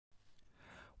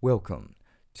Welcome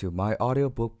to my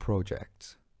audiobook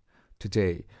project.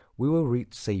 Today, we will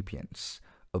read Sapiens,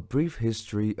 A Brief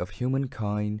History of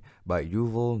Humankind by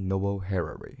Yuval Noah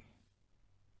Harari.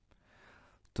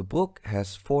 The book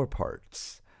has 4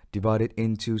 parts, divided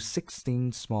into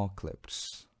 16 small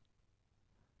clips.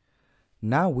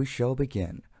 Now we shall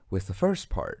begin with the first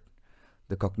part,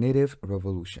 the cognitive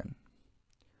revolution.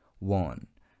 1.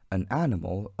 An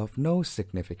animal of no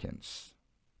significance.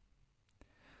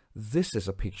 This is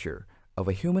a picture of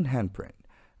a human handprint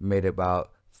made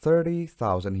about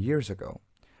 30,000 years ago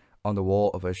on the wall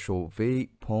of a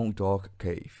Chauvet-Pont-d'Arc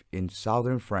cave in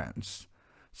southern France.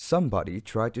 Somebody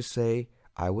tried to say,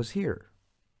 "I was here."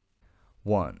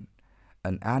 1.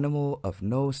 An animal of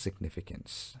no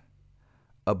significance.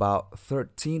 About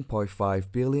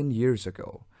 13.5 billion years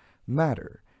ago,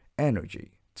 matter,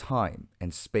 energy, time,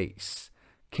 and space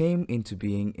came into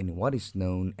being in what is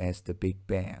known as the Big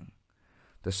Bang.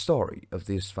 The story of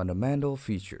these fundamental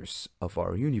features of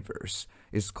our universe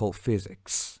is called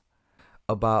physics.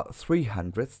 About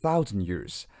 300,000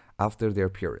 years after their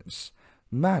appearance,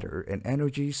 matter and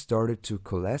energy started to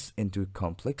coalesce into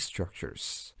complex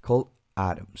structures called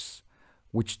atoms,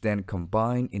 which then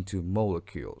combine into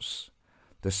molecules.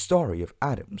 The story of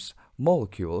atoms,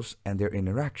 molecules, and their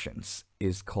interactions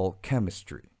is called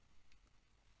chemistry.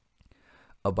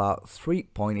 About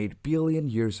 3.8 billion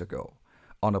years ago,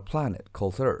 on a planet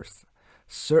called Earth,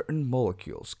 certain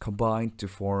molecules combined to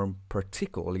form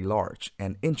particularly large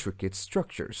and intricate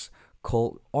structures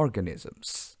called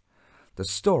organisms. The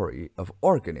story of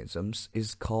organisms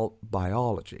is called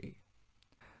biology.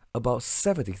 About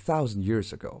 70,000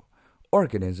 years ago,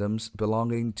 organisms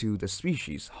belonging to the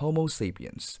species Homo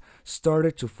sapiens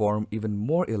started to form even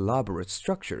more elaborate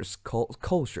structures called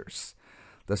cultures.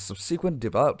 The subsequent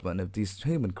development of these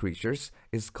human creatures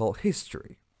is called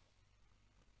history.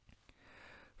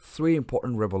 3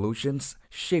 important revolutions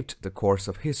shaped the course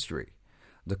of history.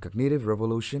 The cognitive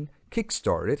revolution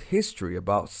kick-started history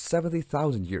about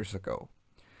 70,000 years ago.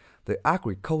 The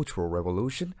agricultural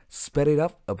revolution sped it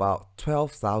up about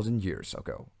 12,000 years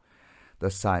ago.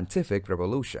 The scientific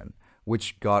revolution,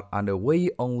 which got underway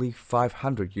only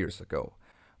 500 years ago,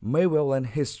 may well end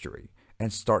history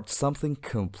and start something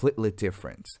completely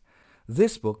different.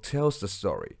 This book tells the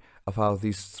story of how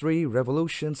these 3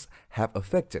 revolutions have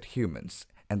affected humans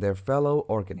and their fellow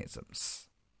organisms.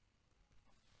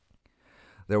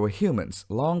 There were humans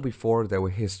long before there were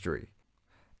history.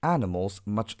 Animals,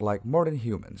 much like modern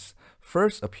humans,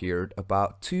 first appeared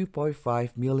about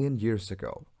 2.5 million years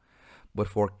ago. But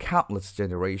for countless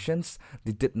generations,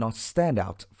 they did not stand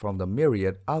out from the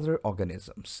myriad other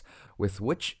organisms with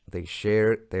which they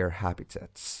shared their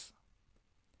habitats.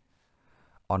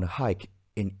 On a hike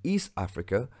in East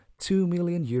Africa 2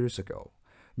 million years ago,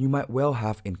 you might well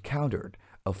have encountered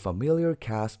a familiar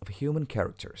cast of human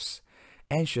characters,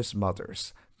 anxious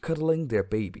mothers cuddling their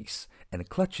babies and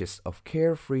clutches of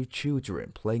carefree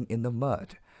children playing in the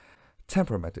mud,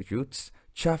 temperamental youths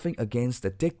chafing against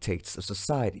the dictates of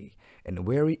society, and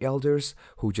wary elders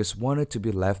who just wanted to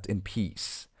be left in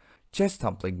peace,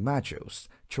 chest-thumping machos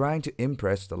trying to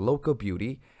impress the local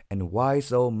beauty, and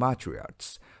wise old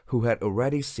matriarchs who had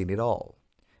already seen it all.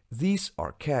 These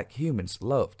archaic humans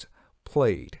loved,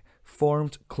 played,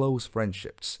 formed close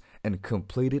friendships, and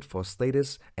competed for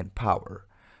status and power,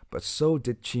 but so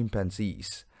did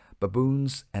chimpanzees,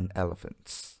 baboons, and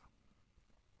elephants.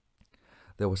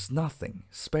 There was nothing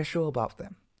special about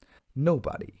them.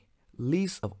 Nobody,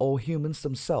 least of all humans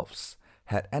themselves,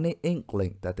 had any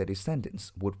inkling that their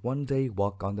descendants would one day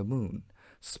walk on the moon,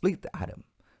 split the atom,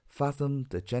 fathom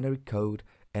the genetic code,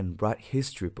 and write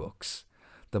history books.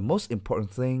 The most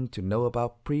important thing to know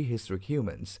about prehistoric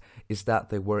humans is that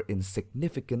they were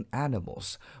insignificant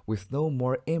animals with no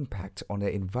more impact on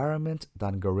their environment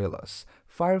than gorillas,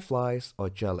 fireflies, or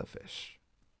jellyfish.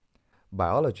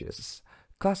 Biologists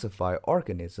classify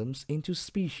organisms into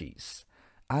species.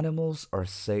 Animals are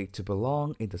said to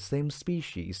belong in the same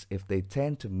species if they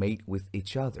tend to mate with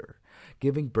each other,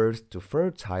 giving birth to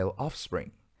fertile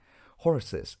offspring.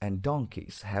 Horses and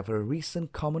donkeys have a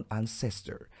recent common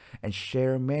ancestor and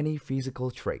share many physical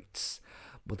traits,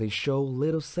 but they show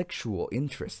little sexual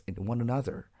interest in one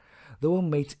another. They will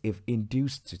mate if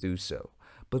induced to do so,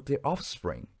 but their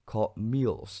offspring, called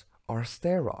mules, are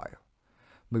sterile.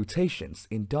 Mutations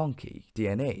in donkey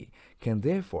DNA can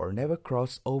therefore never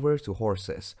cross over to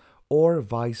horses, or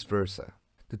vice versa.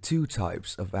 The 2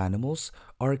 types of animals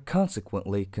are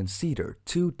consequently considered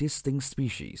 2 distinct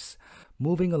species,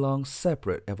 moving along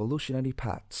separate evolutionary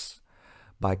paths.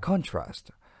 By contrast,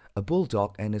 a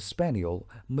bulldog and a spaniel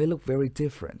may look very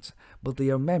different, but they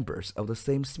are members of the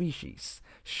same species,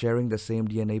 sharing the same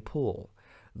DNA pool.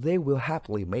 they will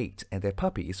happily mate and their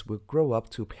puppies will grow up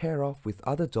to pair off with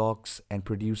other dogs and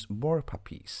produce more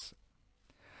puppies.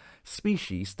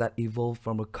 Species that evolve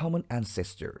from a common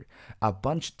ancestor are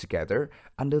bunched together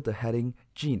under the heading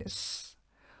genus,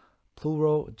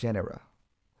 plural genera.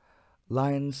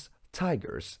 Lions,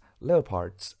 tigers,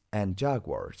 leopards, and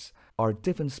jaguars are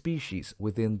different species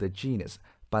within the genus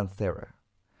Panthera.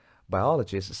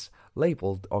 Biologists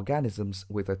labeled organisms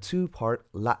with a two-part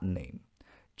Latin name,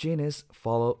 genus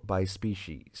followed by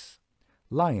species.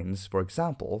 Lions, for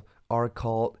example, are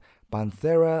called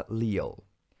Panthera leo,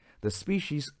 the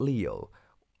species Leo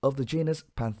of the genus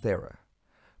Panthera.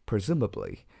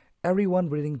 Presumably, everyone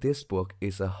reading this book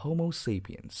is a Homo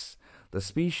sapiens, the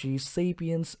species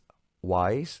sapiens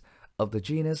wise of the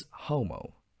genus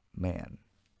Homo, man.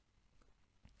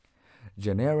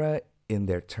 Genera, in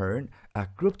their turn,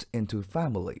 are grouped into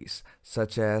families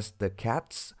such as the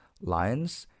cats,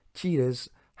 lions, cheetahs,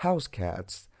 house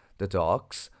cats, the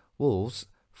dogs, wolves,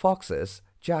 foxes,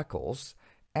 jackals,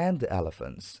 and the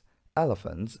elephants,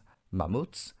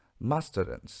 mammoths,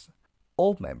 mastodons.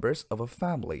 All members of a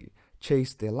family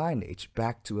trace their lineage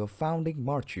back to a founding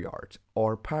matriarch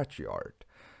or patriarch.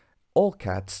 All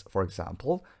cats, for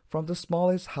example, from the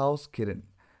smallest house kitten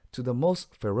to the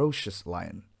most ferocious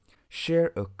lion,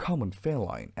 share a common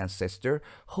feline ancestor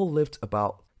who lived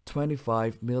about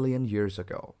 25 million years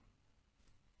ago.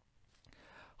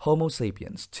 Homo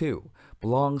sapiens, too,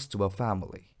 belongs to a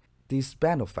family. This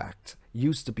fact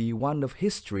used to be one of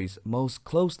history's most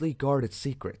closely guarded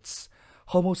secrets.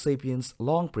 Homo sapiens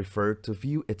long preferred to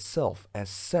view itself as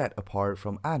set apart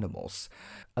from animals,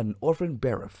 an orphan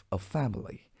bereft of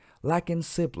family, lacking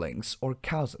siblings or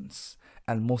cousins,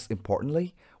 and most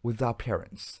importantly, without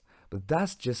parents. But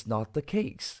that's just not the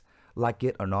case. Like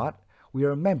it or not, we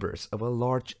are members of a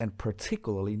large and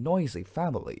particularly noisy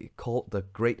family called the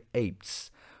Great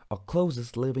Apes. Our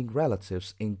closest living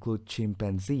relatives include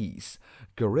chimpanzees,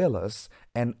 gorillas,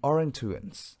 and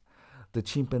orangutans. The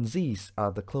chimpanzees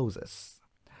are the closest.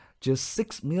 Just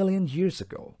 6 million years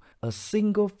ago, a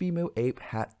single female ape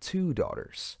had 2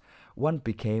 daughters. One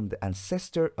became the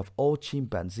ancestor of all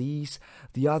chimpanzees,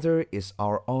 the other is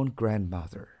our own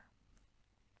grandmother.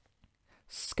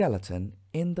 Skeleton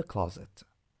in the closet.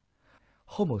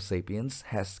 Homo sapiens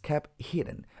has kept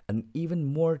hidden an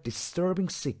even more disturbing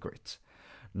secret.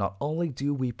 Not only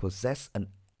do we possess an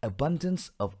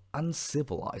abundance of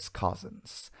uncivilized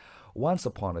cousins, once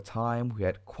upon a time we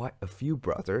had quite a few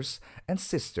brothers and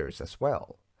sisters as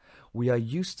well. We are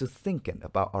used to thinking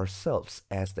about ourselves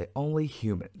as the only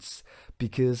humans,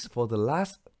 because for the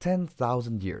last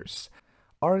 10,000 years,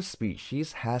 our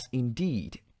species has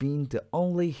indeed been the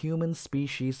only human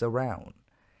species around.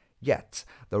 Yet,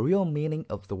 the real meaning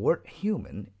of the word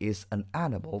human is an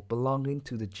animal belonging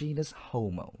to the genus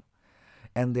Homo.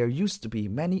 And there used to be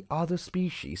many other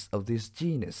species of this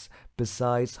genus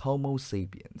besides Homo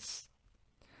sapiens.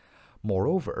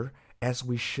 Moreover, as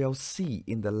we shall see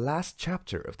in the last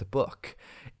chapter of the book,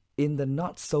 in the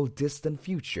not-so-distant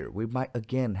future we might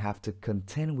again have to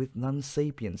contend with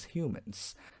non-sapiens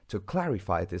humans. To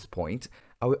clarify this point,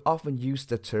 I will often use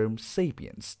the term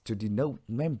sapiens to denote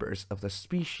members of the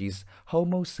species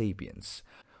Homo sapiens,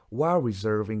 while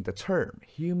reserving the term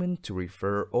human to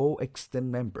refer all extant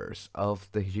members of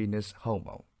the genus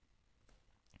Homo.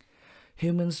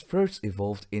 Humans first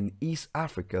evolved in East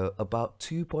Africa about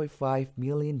 2.5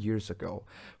 million years ago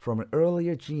from an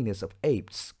earlier genus of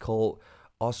apes called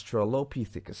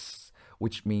Australopithecus,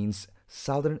 which means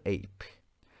southern ape.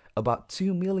 About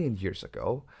 2 million years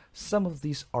ago, some of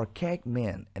these archaic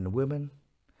men and women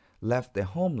left their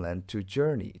homeland to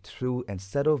journey through and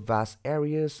settle vast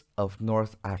areas of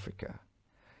North Africa,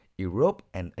 Europe,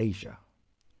 and Asia,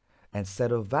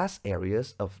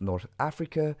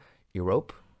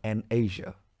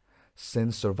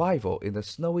 Since survival in the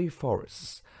snowy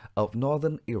forests of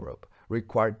northern Europe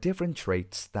required different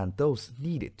traits than those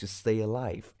needed to stay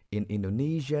alive in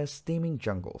Indonesia's steaming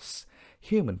jungles,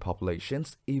 human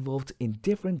populations evolved in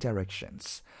different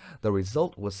directions. The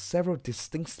result was several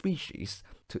distinct species,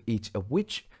 to each of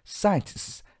which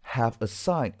scientists have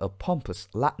assigned a pompous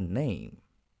Latin name.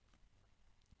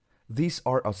 These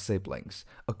are our siblings,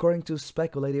 according to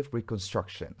speculative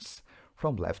reconstructions,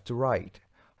 from left to right: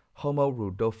 Homo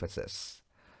rudolfensis,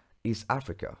 East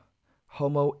Africa;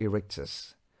 Homo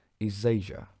erectus, East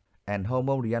Asia; and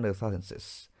Homo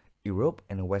neanderthalensis, Europe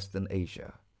and Western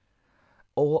Asia.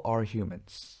 All are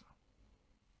humans.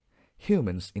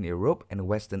 Humans in Europe and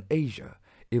Western Asia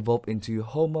evolved into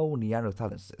Homo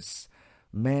neanderthalensis,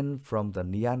 men from the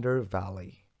Neander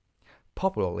Valley,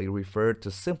 popularly referred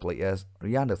to simply as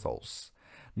Neanderthals.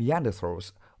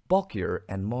 Neanderthals bulkier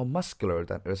and more muscular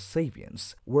than Earth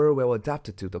sapiens, were well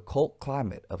adapted to the cold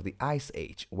climate of the Ice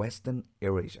Age Western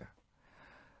Eurasia.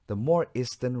 The more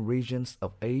eastern regions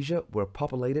of Asia were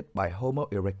populated by Homo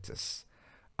erectus,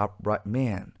 upright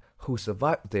men who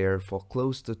survived there for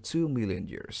close to 2 million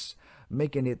years,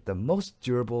 making it the most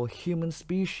durable human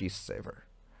species ever.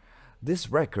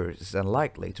 This record is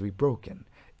unlikely to be broken,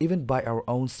 even by our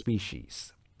own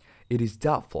species. It is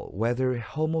doubtful whether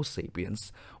Homo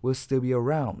sapiens will still be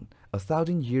around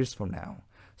 1,000 years from now,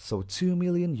 so 2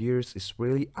 million years is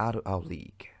really out of our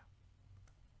league.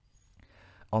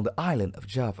 On the island of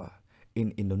Java,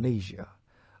 in Indonesia,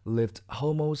 lived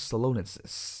Homo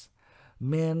solonensis,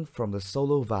 men from the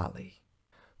Solo Valley,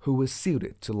 who was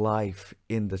suited to life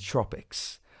in the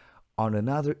tropics. On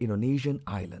another Indonesian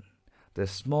island, the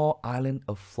small island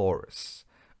of Flores,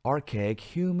 archaic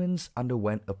humans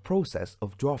underwent a process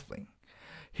of dwarfing.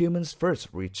 Humans first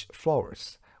reached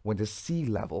Flores when the sea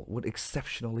level was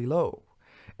exceptionally low,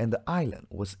 and the island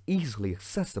was easily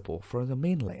accessible from the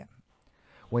mainland.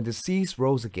 When the seas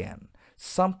rose again,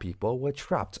 some people were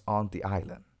trapped on the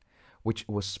island, which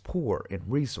was poor in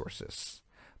resources.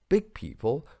 Big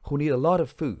people who need a lot of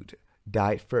food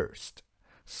died first.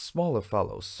 Smaller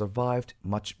fellows survived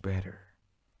much better.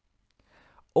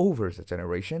 Over the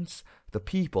generations, the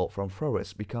people from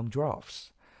Flores become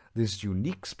dwarfs. This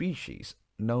unique species,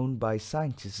 known by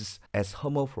scientists as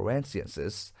Homo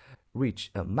florensiensis,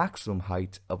 reached a maximum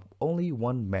height of only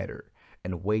 1 meter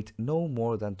and weighed no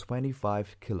more than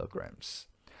 25 kilograms.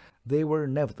 They were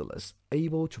nevertheless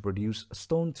able to produce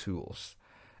stone tools,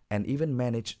 and even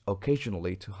managed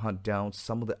occasionally to hunt down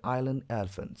some of the island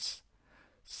elephants.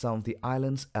 Some of the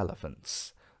island's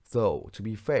elephants, though, to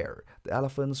be fair, the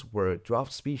elephants were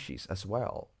dwarf species as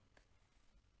well.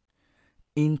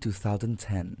 In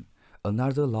 2010,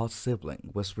 another lost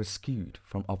sibling was rescued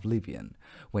from oblivion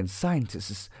when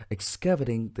scientists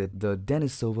excavating the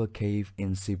Denisova cave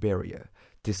in Siberia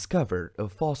discovered a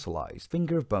fossilized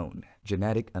finger bone.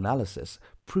 Genetic analysis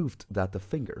proved that the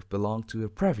finger belonged to a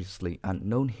previously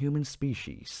unknown human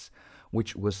species,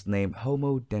 which was named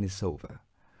Homo denisova.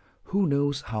 Who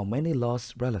knows how many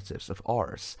lost relatives of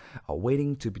ours are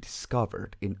waiting to be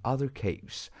discovered in other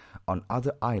caves, on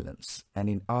other islands, and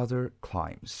in other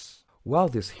climes. While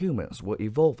these humans were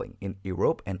evolving in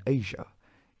Europe and Asia,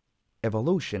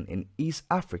 evolution in East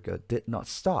Africa did not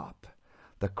stop.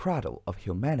 The cradle of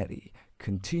humanity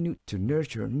continued to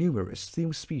nurture numerous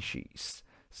new species,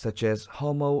 such as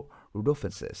Homo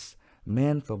rudolfensis,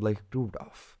 man from Lake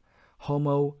Rudolph,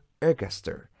 Homo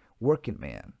ergaster, working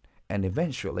man, and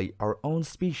eventually our own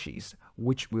species,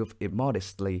 which we've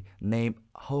immodestly named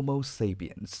Homo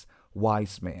sapiens,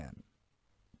 wise man.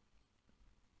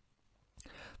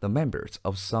 The members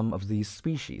of some of these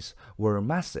species were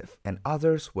massive and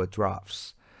others were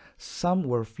dwarfs. Some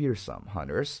were fearsome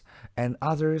hunters and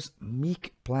others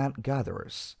meek plant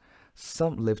gatherers.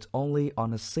 Some lived only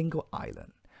on a single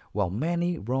island, while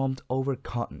many roamed over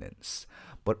continents.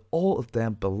 But all of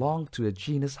them belonged to the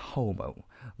genus Homo.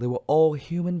 They were all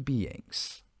human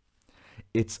beings.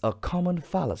 It's a common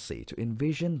fallacy to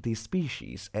envision these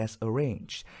species as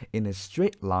arranged in a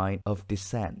straight line of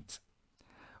descent,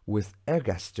 with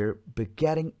ergaster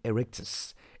begetting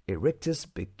erectus, erectus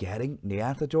begetting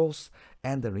Neanderthals,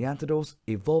 and the Neanderthals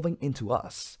evolving into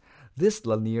us. This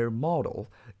linear model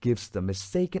gives the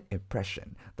mistaken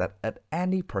impression that at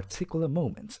any particular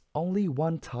moment only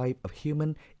one type of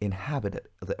human inhabited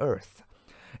the earth,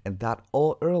 and that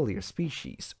all earlier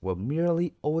species were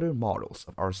merely older models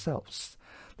of ourselves.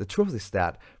 The truth is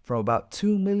that from about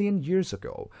 2 million years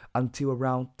ago until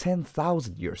around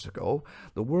 10,000 years ago,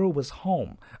 the world was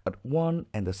home at one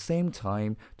and the same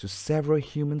time to several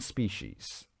human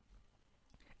species.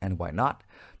 And why not?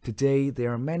 Today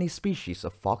there are many species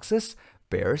of foxes,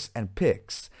 bears, and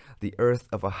pigs. The earth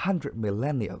of 100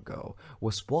 millennia ago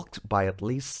was walked by at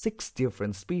least 6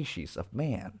 different species of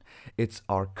man. It's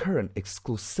our current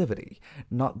exclusivity,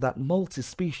 not that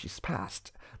multi-species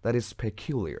past, that is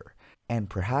peculiar and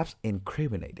perhaps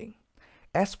incriminating.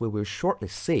 As we will shortly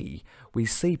see, we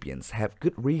sapiens have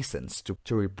good reasons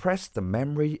to repress the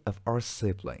memory of our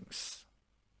siblings.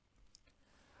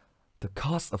 The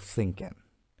cost of thinking.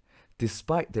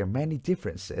 Despite their many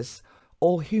differences,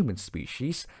 all human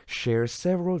species share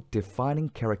several defining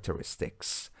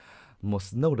characteristics.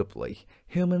 Most notably,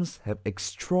 humans have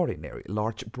extraordinarily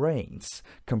large brains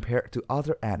compared to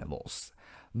other animals.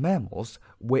 Mammals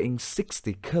weighing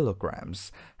 60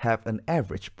 kilograms have an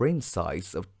average brain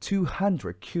size of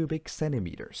 200 cubic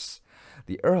centimeters.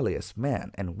 The earliest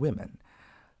men and women,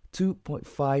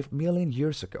 2.5 million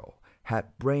years ago,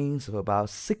 had brains of about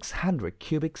 600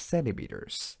 cubic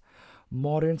centimeters.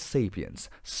 modern sapiens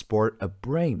sport a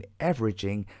brain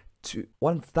averaging to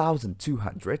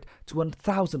 1,200 to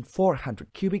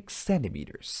 1,400 cubic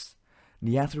centimeters.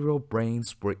 Neanderthal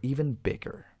brains were even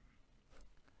bigger.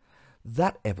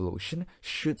 That evolution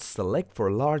should select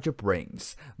for larger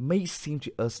brains may seem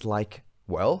to us like,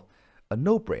 well, a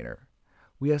no-brainer.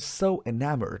 We are so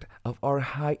enamored of our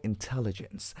high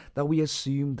intelligence that we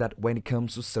assume that when it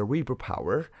comes to cerebral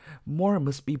power, more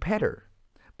must be better.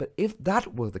 But if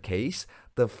that were the case,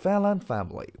 the feline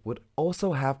family would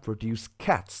also have produced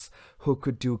cats who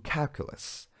could do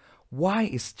calculus. Why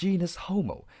is genus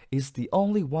Homo is the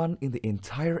only one in the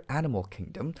entire animal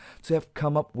kingdom to have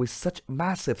come up with such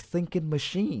massive thinking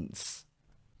machines?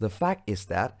 The fact is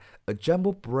that a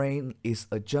jumbo brain is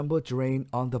a jumbo drain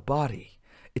on the body.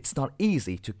 It's not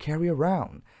easy to carry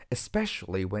around,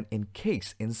 especially when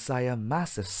encased inside a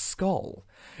massive skull.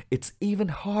 It's even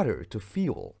harder to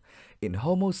feel. In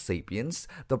Homo sapiens,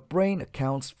 the brain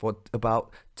accounts for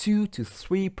about 2 to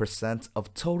 3%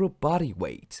 of total body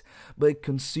weight, but it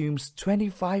consumes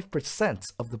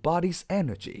 25% of the body's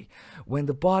energy when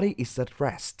the body is at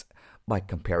rest. By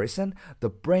comparison, the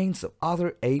brains of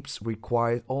other apes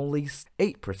require only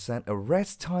 8% of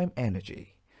rest time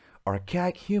energy.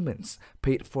 Archaic humans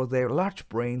paid for their large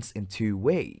brains in two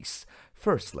ways.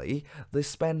 Firstly, they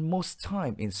spent most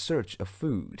time in search of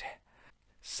food.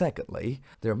 Secondly,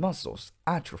 their muscles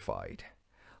atrophied.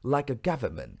 Like a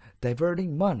government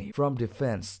diverting money from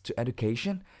defense to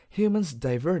education, humans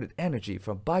diverted energy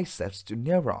from biceps to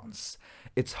neurons.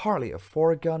 It's hardly a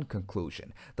foregone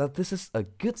conclusion that this is a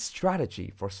good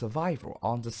strategy for survival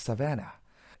on the savannah.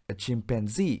 A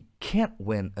chimpanzee can't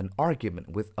win an argument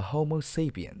with a Homo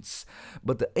sapiens,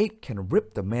 but the ape can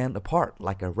rip the man apart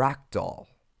like a rag doll.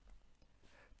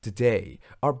 Today,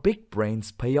 our big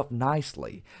brains pay off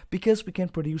nicely because we can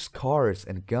produce cars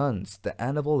and guns that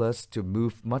enable us to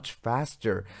move much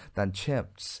faster than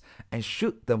chimps and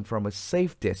shoot them from a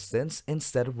safe distance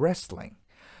instead of wrestling.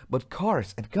 But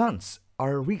cars and guns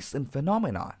are a recent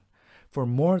phenomenon. For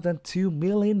more than 2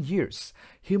 million years,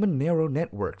 human neural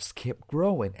networks kept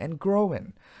growing and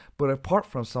growing. But apart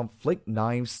from some flick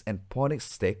knives and pointed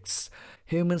sticks,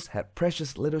 humans had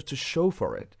precious little to show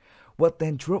for it. What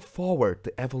then drove forward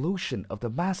the evolution of the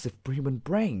massive human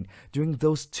brain during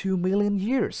those 2 million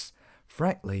years?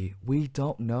 Frankly, we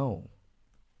don't know.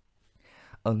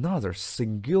 Another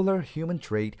singular human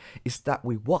trait is that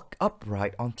we walk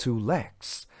upright on two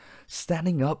legs.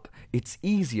 Standing up, it's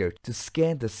easier to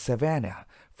scan the savannah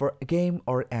for game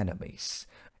or enemies,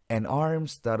 and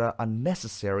arms that are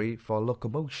unnecessary for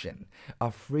locomotion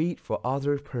are freed for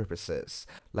other purposes,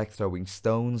 like throwing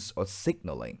stones or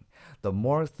signaling. The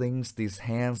more things these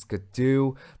hands could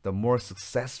do, the more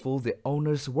successful the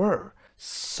owners were.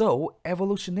 So,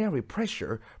 evolutionary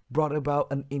pressure brought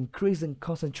about an increasing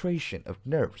concentration of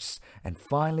nerves and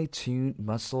finely tuned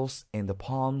muscles in the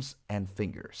palms and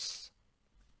fingers.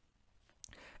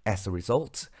 As a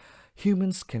result,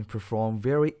 humans can perform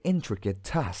very intricate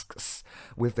tasks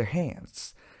with their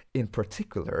hands. In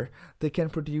particular, they can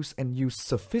produce and use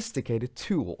sophisticated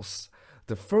tools.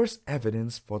 The first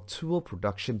evidence for tool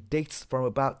production dates from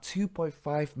about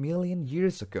 2.5 million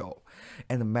years ago,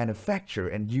 and the manufacture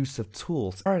and use of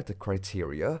tools are the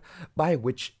criteria by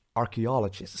which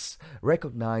archaeologists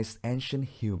recognize ancient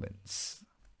humans.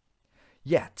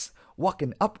 Yet,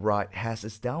 walking upright has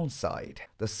its downside.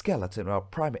 The skeleton of our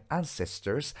primate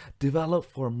ancestors developed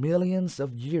for millions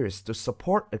of years to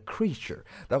support a creature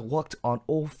that walked on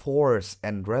all fours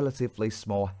and relatively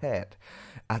small head.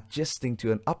 Adjusting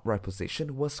to an upright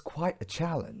position was quite a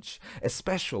challenge,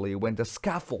 especially when the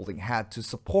scaffolding had to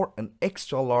support an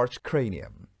extra-large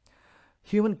cranium.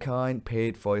 Humankind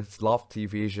paid for its lofty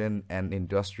vision and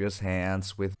industrious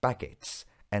hands with baguettes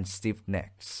and stiff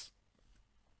necks.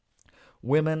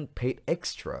 Women paid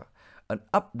extra. An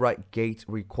upright gait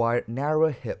required narrow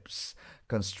hips,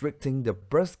 constricting the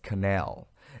birth canal.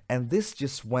 And this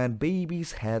just when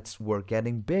babies' heads were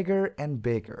getting bigger and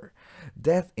bigger.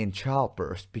 Death in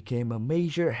childbirth became a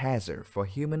major hazard for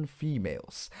human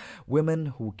females. Women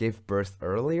who gave birth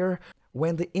earlier,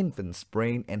 when the infant's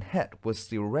brain and head was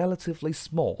still relatively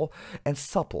small and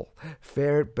supple,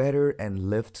 fared better and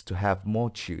lived to have more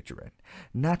children.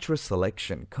 Natural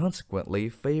selection consequently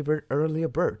favored earlier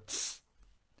births.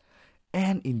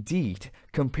 And indeed,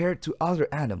 compared to other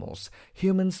animals,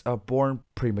 humans are born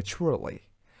prematurely,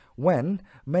 when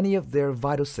many of their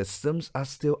vital systems are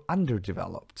still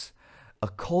underdeveloped. A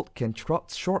colt can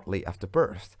trot shortly after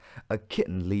birth. A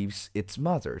kitten leaves its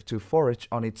mother to forage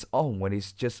on its own when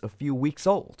it's just a few weeks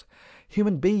old.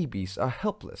 Human babies are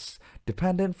helpless,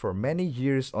 dependent for many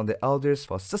years on their elders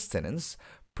for sustenance,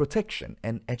 protection,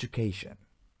 and education.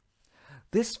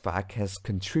 This fact has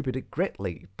contributed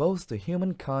greatly both to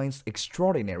humankind's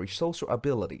extraordinary social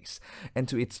abilities and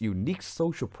to its unique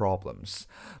social problems.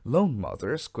 Lone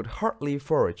mothers could hardly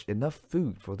forage enough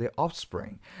food for their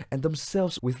offspring, and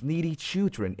themselves with needy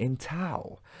children in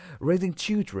tow. Raising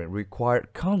children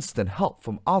required constant help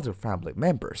from other family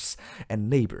members and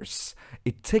neighbors.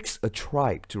 It takes a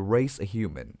tribe to raise a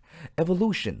human.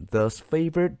 Evolution thus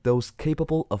favored those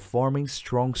capable of forming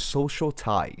strong social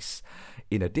ties.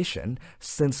 In addition,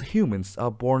 since humans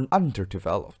are born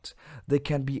underdeveloped, they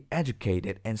can be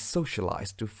educated and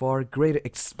socialized to far greater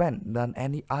extent than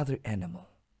any other animal.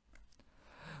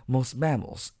 Most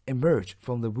mammals emerge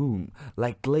from the womb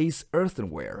like glazed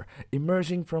earthenware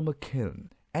emerging from a kiln.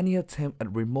 Any attempt at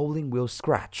remolding will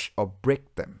scratch or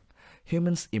break them.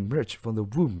 Humans emerge from the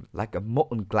womb like a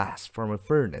molten glass from a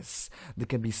furnace. They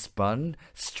can be spun,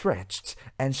 stretched,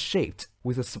 and shaped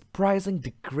with a surprising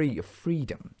degree of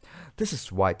freedom. This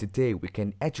is why today we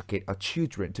can educate our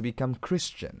children to become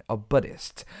Christian or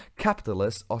Buddhist,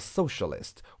 capitalist or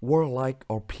socialist, warlike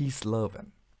or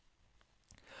peace-loving.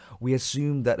 We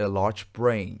assume that a large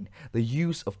brain, the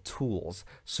use of tools,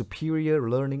 superior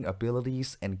learning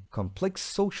abilities, and complex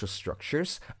social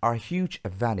structures are huge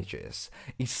advantages.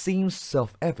 It seems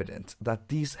self-evident that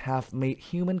these have made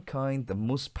humankind the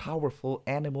most powerful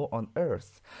animal on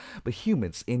earth. But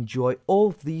humans enjoy all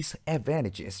of these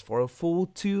advantages for a full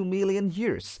 2 million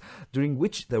years, during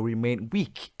which they remain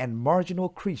weak and marginal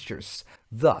creatures.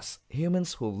 Thus,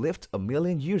 humans who lived 1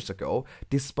 million years ago,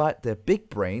 despite their big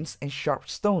brains and sharp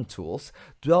stone tools,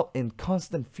 dwelt in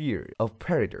constant fear of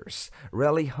predators,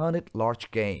 rarely hunted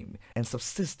large game, and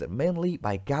subsisted mainly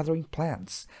by gathering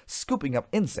plants, scooping up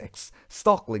insects,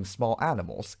 stalking small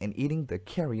animals, and eating the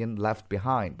carrion left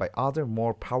behind by other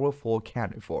more powerful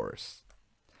carnivores.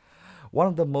 One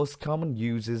of the most common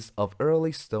uses of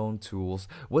early stone tools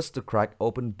was to crack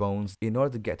open bones in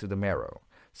order to get to the marrow.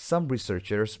 Some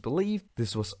researchers believe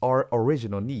this was our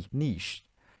original niche,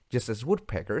 just as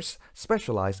woodpeckers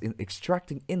specialized in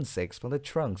extracting insects from the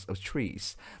trunks of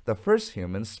trees. The first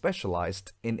humans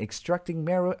specialized in extracting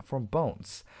marrow from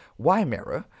bones. Why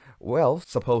marrow? Well,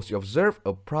 suppose you observe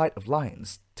a pride of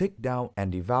lions take down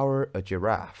and devour a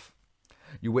giraffe.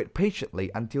 You wait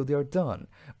patiently until they are done,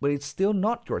 but it's still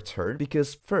not your turn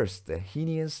because first the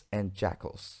hyenas and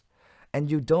jackals.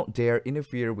 And you don't dare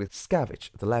interfere with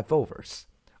scavenge the leftovers.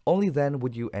 Only then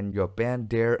would you and your band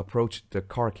dare approach the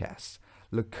carcass,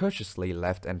 look cautiously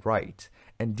left and right,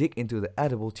 and dig into the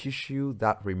edible tissue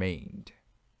that remained.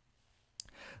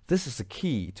 This is the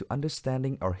key to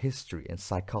understanding our history and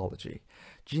psychology.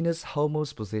 Genus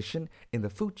Homo's position in the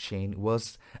food chain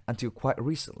was, until quite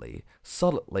recently,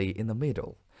 solidly in the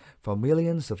middle. For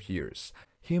millions of years,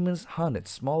 humans hunted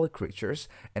smaller creatures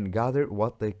and gathered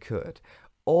what they could,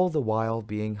 all the while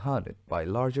being hunted by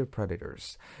larger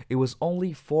predators. It was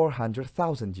only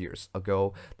 400,000 years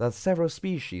ago that several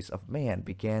species of man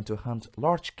began to hunt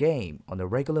large game on a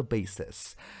regular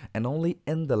basis, and only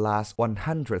in the last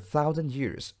 100,000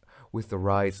 years, with the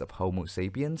rise of Homo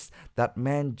sapiens, that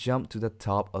man jumped to the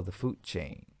top of the food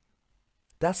chain.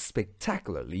 That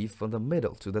spectacular leap from the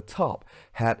middle to the top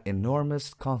had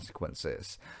enormous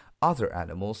consequences. Other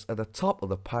animals at the top of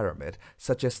the pyramid,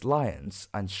 such as lions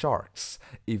and sharks,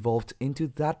 evolved into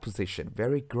that position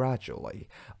very gradually,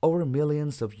 over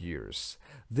millions of years.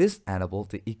 This enabled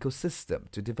the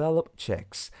ecosystem to develop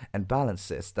checks and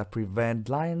balances that prevent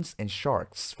lions and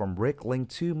sharks from wreaking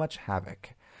too much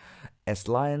havoc. As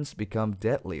lions become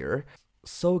deadlier,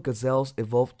 so gazelles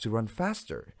evolved to run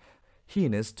faster,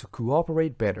 hyenas to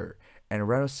cooperate better, and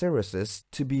rhinoceroses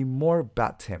to be more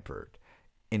bad-tempered.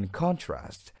 In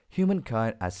contrast,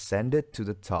 humankind ascended to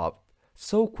the top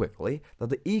so quickly that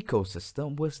the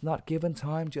ecosystem was not given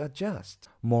time to adjust.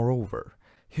 Moreover,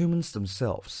 humans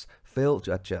themselves failed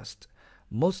to adjust.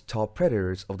 Most top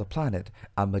predators of the planet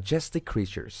are majestic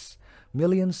creatures.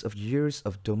 Millions of years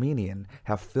of dominion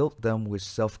have filled them with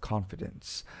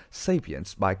self-confidence.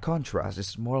 Sapiens, by contrast,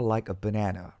 is more like a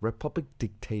banana republic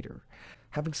dictator.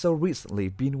 Having so recently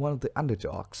been one of the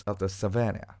underdogs of the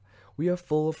savannah, we are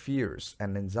full of fears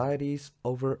and anxieties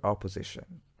over our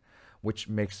position, which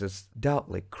makes us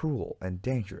doubly cruel and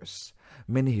dangerous.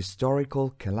 Many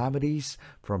historical calamities,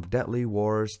 from deadly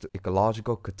wars to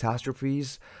ecological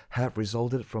catastrophes, have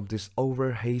resulted from this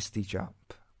over-hasty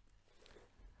jump.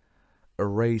 A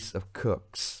race of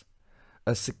cooks.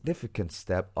 A significant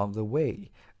step on the way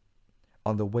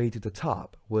to the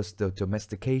top was the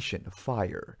domestication of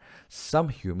fire. Some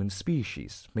human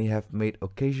species may have made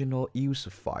occasional use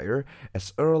of fire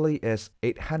as early as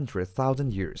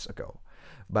 800,000 years ago.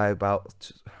 By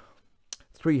about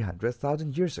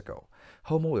 300,000 years ago,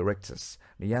 Homo erectus,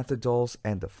 Neanderthals,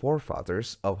 and the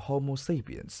forefathers of Homo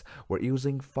sapiens were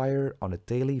using fire on a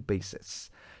daily basis.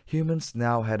 Humans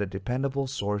now had a dependable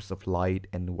source of light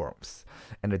and warmth,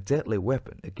 and a deadly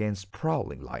weapon against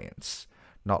prowling lions.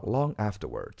 Not long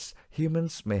afterwards,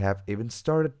 humans may have even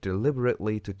started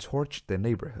deliberately to torch their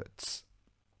neighborhoods.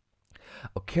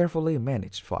 A carefully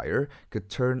managed fire could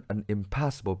turn an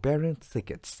impassable barren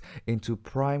thickets into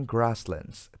prime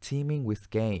grasslands teeming with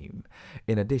game.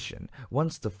 In addition,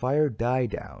 once the fire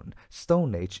died down,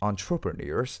 Stone Age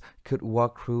entrepreneurs could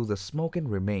walk through the smoking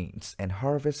remains and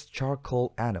harvest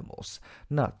charcoal animals,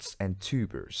 nuts, and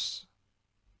tubers.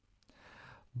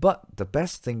 But the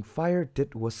best thing fire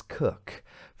did was cook.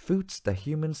 Foods that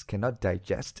humans cannot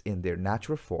digest in their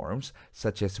natural forms,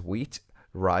 such as wheat,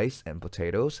 rice, and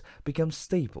potatoes, become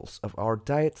staples of our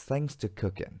diet thanks to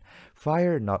cooking.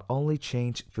 Fire not only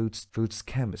changed food's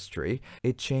chemistry,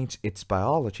 it changed its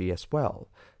biology as well.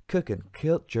 Cooking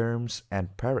killed germs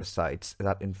and parasites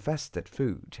that infested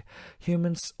food.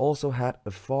 Humans also had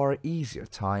a far easier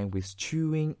time with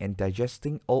chewing and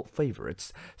digesting old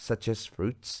favorites such as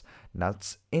fruits,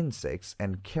 nuts, insects,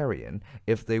 and carrion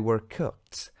if they were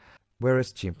cooked.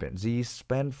 Whereas chimpanzees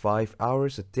spend 5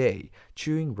 hours a day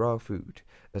chewing raw food,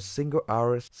 a single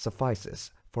hour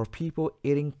suffices for people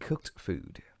eating cooked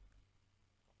food.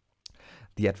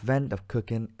 The advent of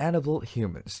cooking enabled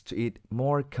humans to eat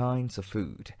more kinds of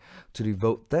food, to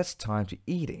devote less time to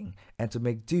eating, and to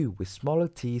make do with smaller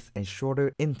teeth and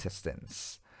shorter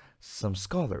intestines. Some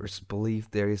scholars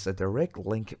believe there is a direct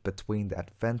link between the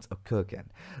advent of cooking,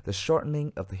 the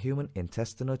shortening of the human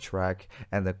intestinal tract,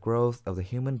 and the growth of the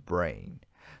human brain.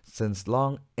 Since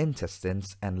long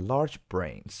intestines and large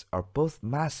brains are both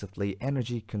massively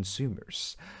energy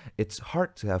consumers, it's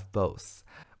hard to have both.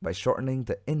 By shortening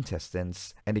the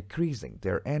intestines and decreasing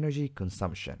their energy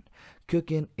consumption,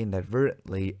 cooking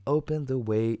inadvertently opened the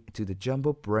way to the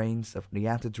jumbo brains of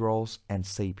Neanderthals and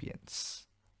sapiens.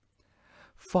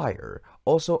 Fire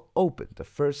also opened the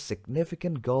first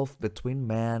significant gulf between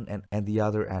man and the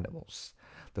other animals.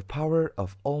 The power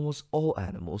of almost all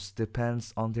animals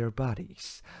depends on their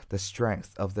bodies, the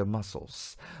strength of their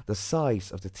muscles, the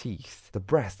size of the teeth, the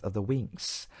breadth of the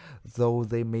wings. Though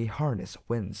they may harness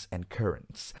winds and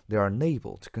currents, they are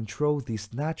unable to control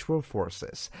these natural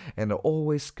forces and are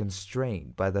always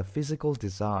constrained by the physical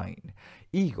design.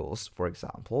 Eagles, for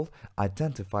example,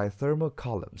 identify thermal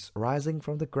columns rising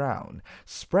from the ground,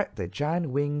 spread their giant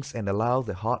wings, and allow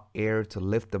the hot air to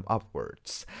lift them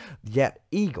upwards. Yet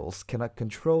eagles cannot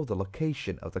control the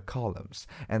location of the columns,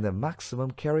 and their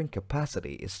maximum carrying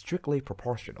capacity is strictly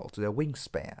proportional to their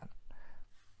wingspan.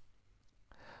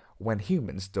 When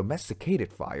humans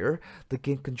domesticated fire, they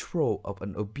gained control of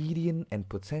an obedient and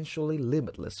potentially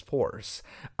limitless force.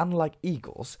 Unlike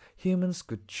eagles, humans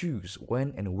could choose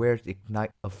when and where to ignite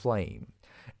a flame,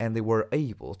 and they were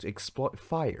able to exploit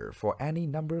fire for any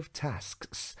number of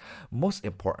tasks. Most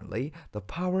importantly, the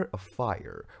power of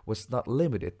fire was not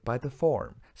limited by the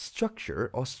form,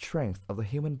 structure, or strength of the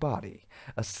human body.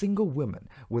 A single woman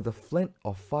with a flint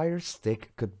or fire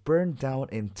stick could burn down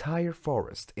an entire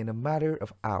forest in a matter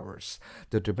of hours.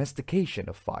 The domestication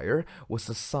of fire was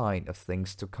a sign of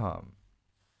things to come.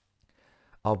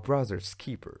 Our brother's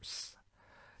keepers.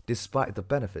 Despite the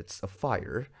benefits of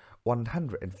fire,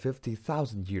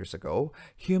 150,000 years ago,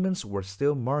 humans were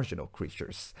still marginal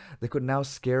creatures. They could now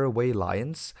scare away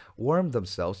lions, warm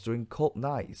themselves during cold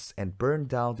nights, and burn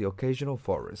down the occasional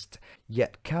forest.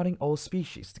 Yet, counting all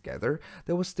species together,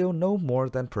 there was still no more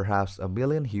than perhaps 1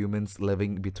 million humans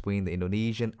living between the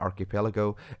Indonesian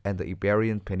archipelago and the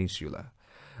Iberian Peninsula,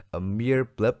 a mere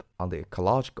blip on the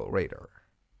ecological radar.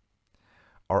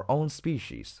 Our own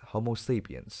species, Homo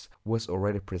sapiens, was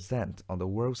already present on the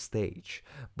world stage,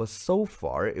 but so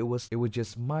far it was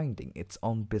just minding its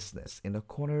own business in a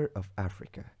corner of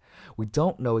Africa. We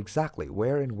don't know exactly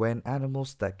where and when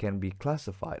animals that can be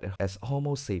classified as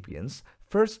Homo sapiens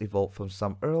first evolved from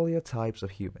some earlier types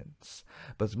of humans,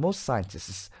 but most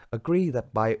scientists agree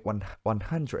that by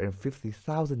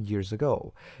 150,000 years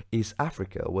ago, East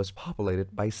Africa was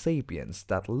populated by sapiens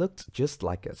that looked just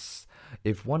like us.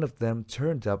 If one of them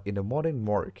turned up in a modern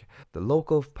morgue, the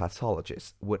local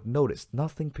pathologist would notice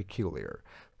nothing peculiar.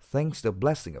 Thanks to the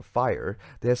blessing of fire,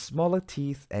 they have smaller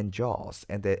teeth and jaws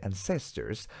than their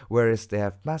ancestors, whereas they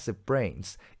have massive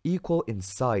brains, equal in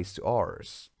size to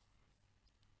ours.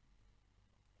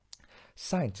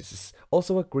 Scientists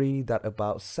also agree that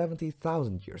about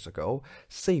 70,000 years ago,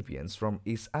 sapiens from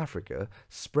East Africa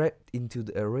spread into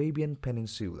the Arabian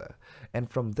Peninsula, and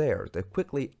from there they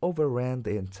quickly overran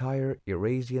the entire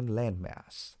Eurasian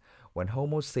landmass. when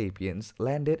Homo sapiens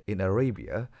landed in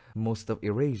Arabia, most of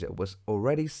Eurasia was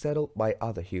already settled by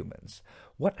other humans.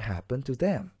 What happened to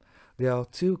them? There are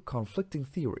two conflicting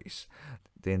theories.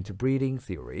 The interbreeding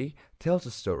theory tells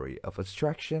a story of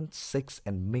attraction, sex,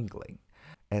 and mingling.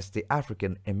 As the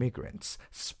African immigrants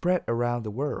spread around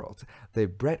the world, they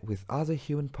bred with other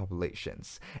human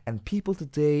populations, and people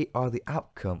today are the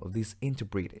outcome of this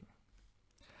interbreeding.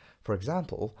 For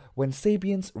example, when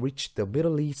sapiens reached the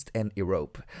Middle East and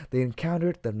Europe, they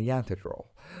encountered the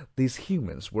Neanderthal. These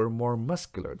humans were more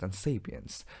muscular than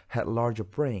sapiens, had larger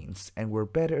brains, and were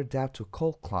better adapted to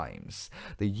cold climes.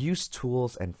 They used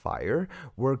tools and fire,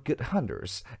 were good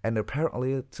hunters, and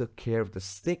apparently took care of the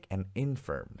sick and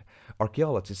infirm.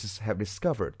 Archaeologists have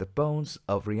discovered the bones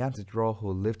of Neanderthal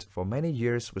who lived for many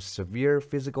years with severe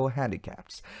physical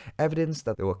handicaps, evidence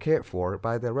that they were cared for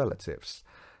by their relatives.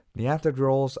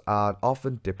 Neanderthals are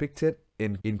often depicted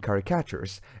in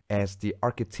caricatures as the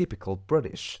archetypical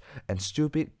British and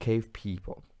stupid cave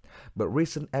people, but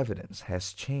recent evidence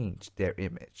has changed their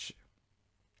image.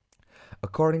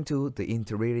 According to the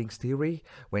interbreeding theory,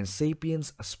 when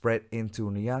sapiens spread into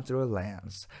Neanderthal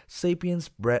lands, sapiens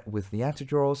bred with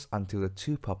Neanderthals until the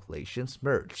two populations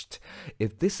merged.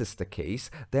 If this is the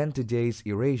case, then today's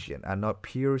Eurasians are not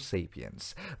pure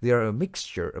sapiens. They are a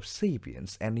mixture of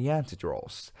sapiens and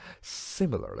Neanderthals.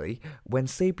 Similarly, when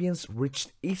sapiens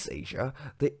reached East Asia,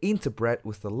 they interbred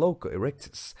with the local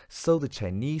erectus, so the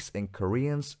Chinese and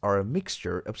Koreans are a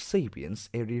mixture of sapiens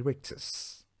and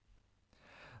erectus.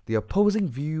 The opposing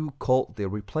view, called the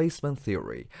replacement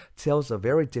theory, tells a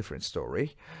very different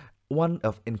story, one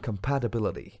of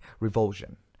incompatibility,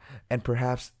 revulsion, and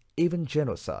perhaps even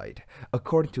genocide.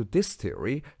 According to this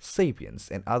theory, sapiens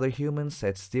and other humans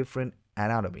had different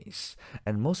anatomies,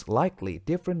 and most likely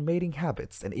different mating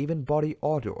habits and even body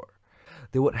odor.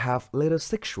 They would have little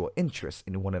sexual interest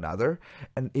in one another,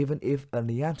 and even if a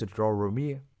Neanderthal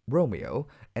Romeo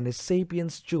and a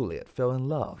sapiens Juliet fell in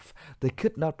love, they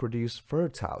could not produce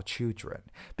fertile children,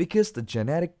 because the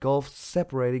genetic gulf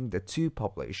separating the two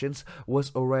populations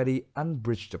was already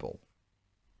unbridgeable.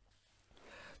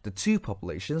 The two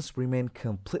populations remained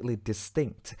completely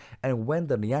distinct, and when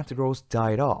the Neanderthals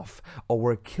died off or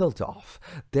were killed off,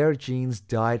 their genes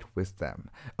died with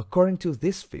them. According to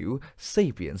this view,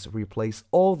 sapiens replaced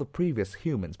all the previous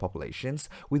human populations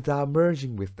without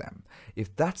merging with them.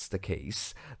 If that's the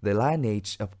case, the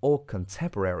lineage of all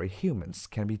contemporary humans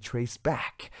can be traced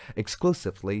back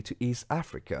exclusively to East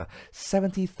Africa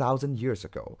 70,000 years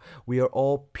ago. We are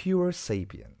all pure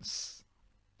sapiens.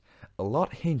 A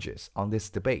lot hinges on this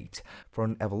debate.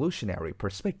 From an evolutionary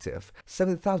perspective,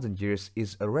 70,000 years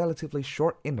is a relatively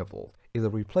short interval. If the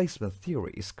replacement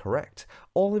theory is correct,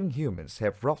 all living humans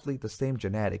have roughly the same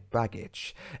genetic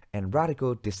baggage, and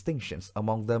radical distinctions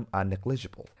among them are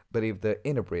negligible. But if the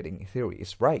interbreeding theory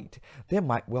is right, there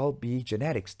might well be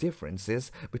genetic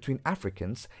differences between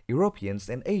Africans, Europeans,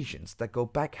 and Asians that go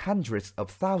back hundreds of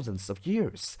thousands of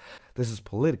years. This is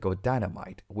political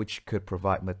dynamite, which could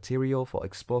provide material for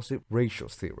explosive racial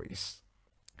theories.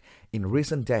 In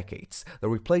recent decades, the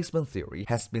replacement theory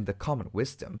has been the common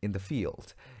wisdom in the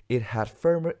field. It had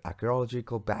firmer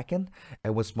archaeological backing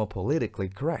and was more politically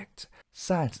correct.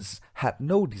 Scientists had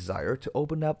no desire to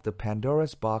open up the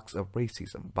Pandora's box of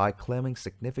racism by claiming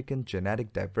significant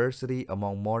genetic diversity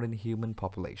among modern human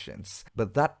populations.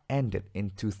 But that ended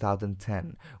in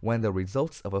 2010, when the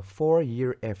results of a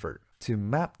 4-year effort to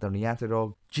map the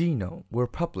Neanderthal genome were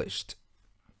published.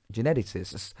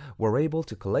 Geneticists were able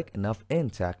to collect enough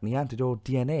intact Neanderthal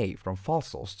DNA from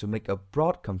fossils to make a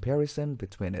broad comparison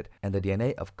between it and the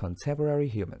DNA of contemporary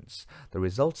humans. The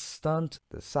results stunned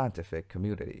the scientific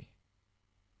community.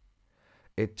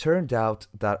 It turned out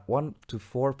that 1 to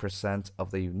 4%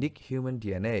 of the unique human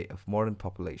DNA of modern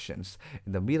populations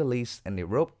in the Middle East and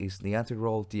Europe is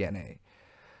Neanderthal DNA.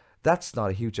 That's not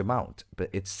a huge amount, but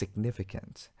it's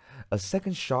significant. A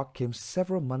second shock came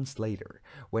several months later,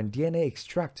 when DNA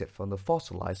extracted from the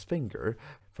fossilized finger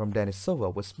from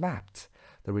Denisova was mapped.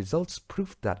 The results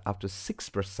proved that up to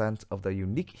 6% of the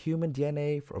unique human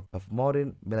DNA of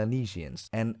modern Melanesians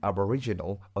and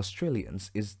Aboriginal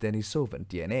Australians is Denisovan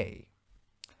DNA.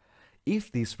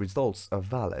 If these results are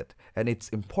valid, and it's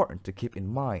important to keep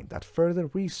in mind that further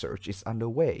research is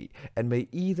underway and may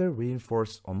either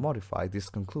reinforce or modify these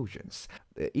conclusions,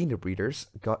 The interbreeders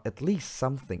got at least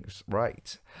some things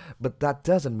right. But that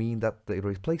doesn't mean that the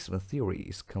replacement theory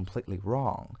is completely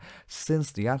wrong.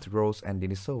 Since Neanderthals and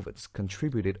Denisovans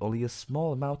contributed only a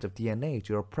small amount of DNA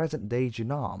to our present-day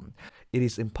genome, it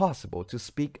is impossible to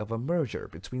speak of a merger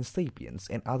between sapiens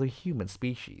and other human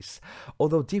species,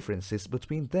 although differences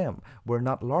between them were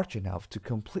not large enough to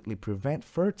completely prevent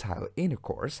fertile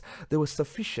intercourse. They were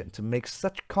sufficient to make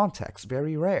such contacts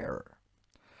very rare.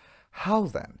 How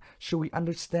then should we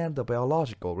understand the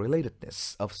biological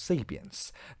relatedness of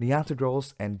sapiens,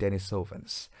 Neanderthals, and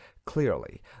Denisovans?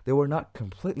 Clearly, they were not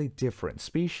completely different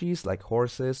species like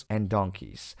horses and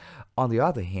donkeys. On the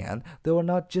other hand, they were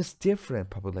not just different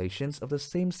populations of the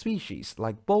same species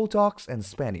like bulldogs and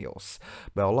spaniels.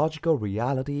 Biological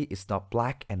reality is not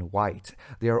black and white.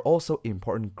 There are also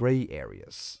important gray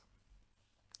areas.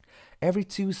 Every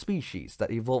two species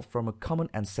that evolved from a common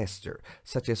ancestor,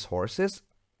 such as horses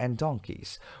and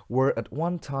donkeys, were at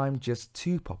one time just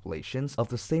two populations of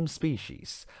the same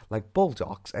species, like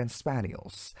bulldogs and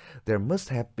spaniels. There must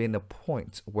have been a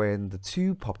point when the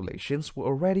two populations were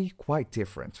already quite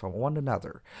different from one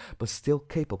another, but still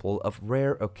capable of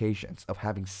rare occasions of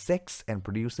having sex and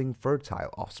producing fertile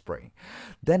offspring.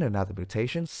 Then another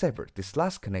mutation severed this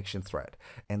last connection thread,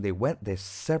 and they went their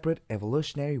separate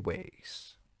evolutionary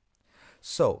ways.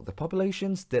 So, the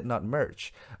populations did not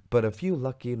merge, but a few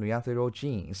lucky Neanderthal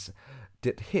genes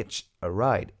did hitch a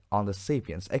ride on the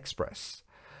Sapiens Express.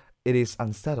 It is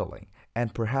unsettling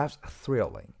and perhaps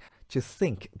thrilling to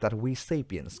think that we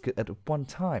sapiens could at one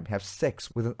time have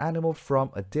sex with an animal from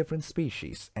a different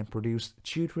species and produce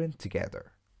children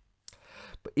together.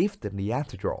 But if the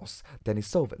Neanderthals,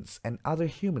 Denisovans, and other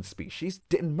human species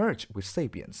didn't merge with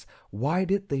sapiens, why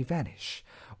did they vanish?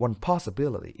 One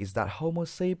possibility is that Homo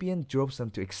sapien drove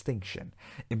them to extinction.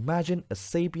 Imagine a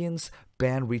sapiens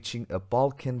band reaching a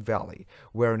Balkan valley,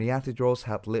 where Neanderthals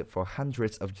had lived for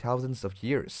hundreds of thousands of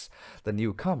years. The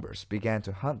newcomers began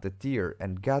to hunt the deer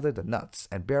and gather the nuts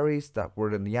and berries that were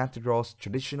the Neanderthals'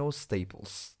 traditional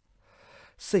staples.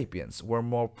 Sapiens were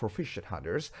more proficient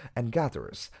hunters and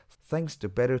gatherers, thanks to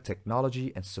better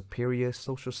technology and superior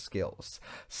social skills.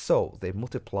 So they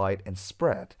multiplied and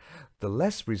spread. The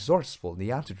less resourceful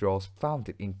Neanderthals found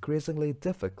it increasingly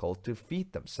difficult to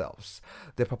feed themselves.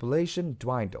 Their population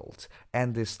dwindled,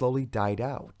 and they slowly died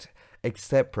out,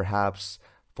 except perhaps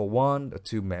for one or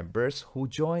two members who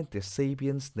joined their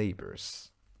sapiens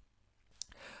neighbors.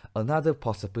 Another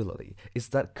possibility is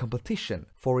that competition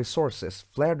for resources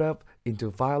flared up into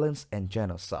violence and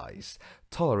genocides.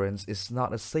 Tolerance is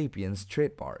not a sapiens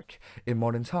trademark. In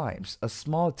modern times, a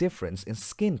small difference in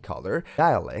skin color,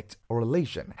 dialect, or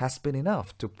religion has been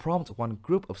enough to prompt one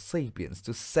group of sapiens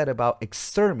to set about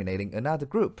exterminating another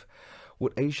group.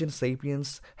 Would Asian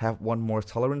sapiens have one more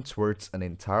tolerant towards an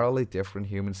entirely different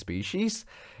human species?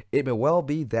 It may well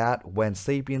be that when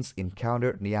sapiens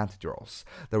encountered Neanderthals,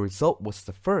 the result was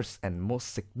the first and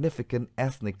most significant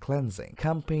ethnic cleansing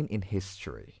campaign in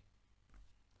history.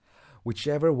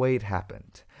 Whichever way it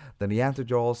happened, the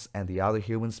Neanderthals and the other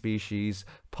human species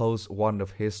pose one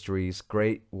of history's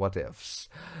great what-ifs.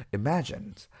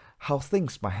 Imagine how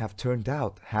things might have turned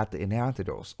out had the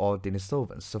Neanderthals or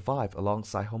Denisovans survived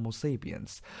alongside Homo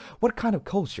sapiens. What kind of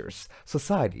cultures,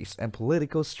 societies, and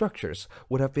political structures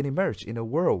would have been emerged in a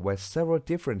world where several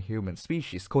different human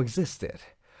species coexisted?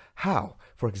 How,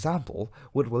 for example,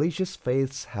 would religious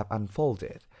faiths have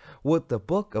unfolded? Would the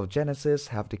book of Genesis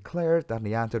have declared that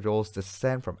Neanderthals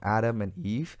descend from Adam and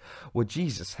Eve? Would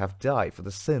Jesus have died for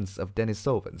the sins of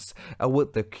Denisovans? And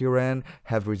would the Quran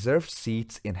have reserved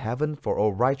seats in heaven for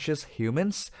all righteous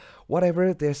humans,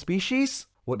 whatever their species?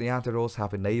 Would Neanderthals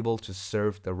have been able to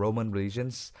serve the Roman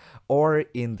legions? Or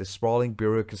in the sprawling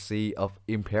bureaucracy of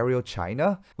Imperial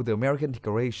China? Would the American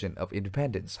Declaration of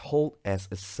Independence hold as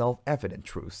a self-evident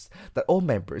truth that all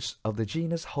members of the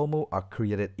genus Homo are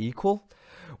created equal?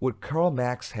 Would Karl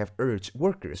Marx have urged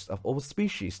workers of all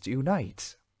species to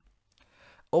unite?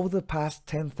 Over the past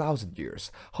 10,000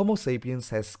 years, Homo sapiens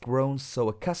has grown so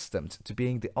accustomed to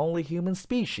being the only human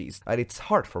species that it's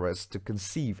hard for us to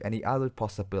conceive any other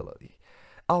possibility.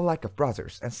 Our lack of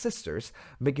brothers and sisters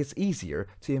makes it easier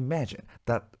to imagine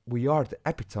that we are the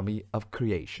epitome of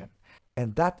creation,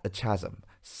 and that a chasm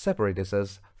separates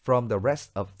us from the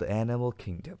rest of the animal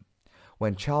kingdom.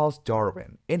 When Charles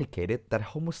Darwin indicated that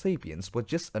Homo sapiens was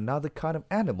just another kind of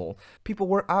animal, people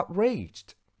were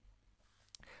outraged.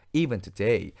 Even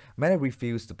today, many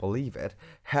refuse to believe it.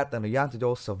 Had the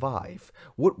Neanderthals survived,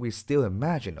 would we still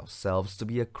imagine ourselves to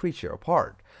be a creature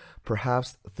apart?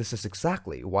 Perhaps this is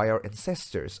exactly why our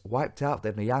ancestors wiped out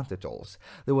the Neanderthals.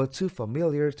 They were too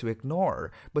familiar to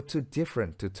ignore, but too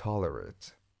different to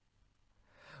tolerate.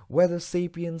 Whether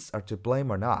sapiens are to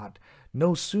blame or not,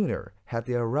 no sooner had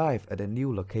they arrived at a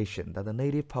new location than the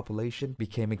native population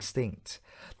became extinct.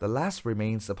 The last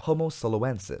remains of Homo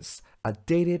soloensis are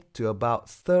dated to about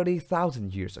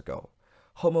 30,000 years ago.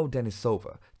 Homo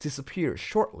denisova disappeared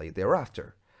shortly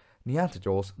thereafter.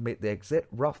 Neanderthals made their exit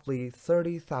roughly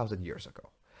 30,000 years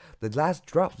ago. The last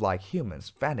drought-like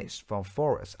humans vanished from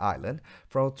Forest Island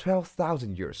from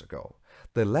 12,000 years ago.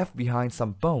 They left behind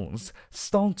some bones,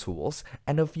 stone tools,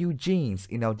 and a few genes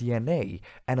in our DNA,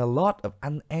 and a lot of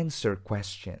unanswered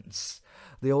questions.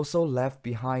 They also left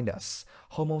behind us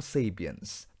Homo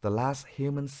sapiens, the last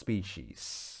human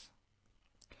species.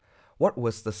 What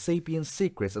was the sapiens'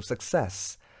 secrets of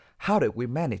success? How did we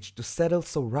manage to settle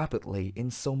so rapidly in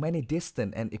so many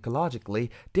distant and ecologically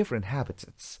different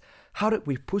habitats? How did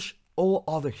we push all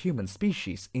other human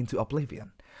species into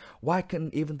oblivion? Why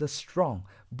couldn't even the strong,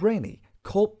 brainy,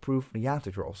 cold-proof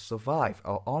Neanderthals survive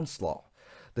our onslaught?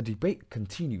 The debate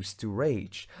continues to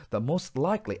rage. The most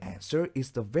likely answer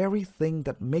is the very thing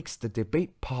that makes the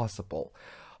debate possible.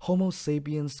 Homo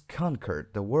sapiens conquered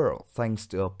the world thanks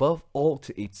to above all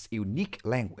to its unique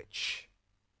language.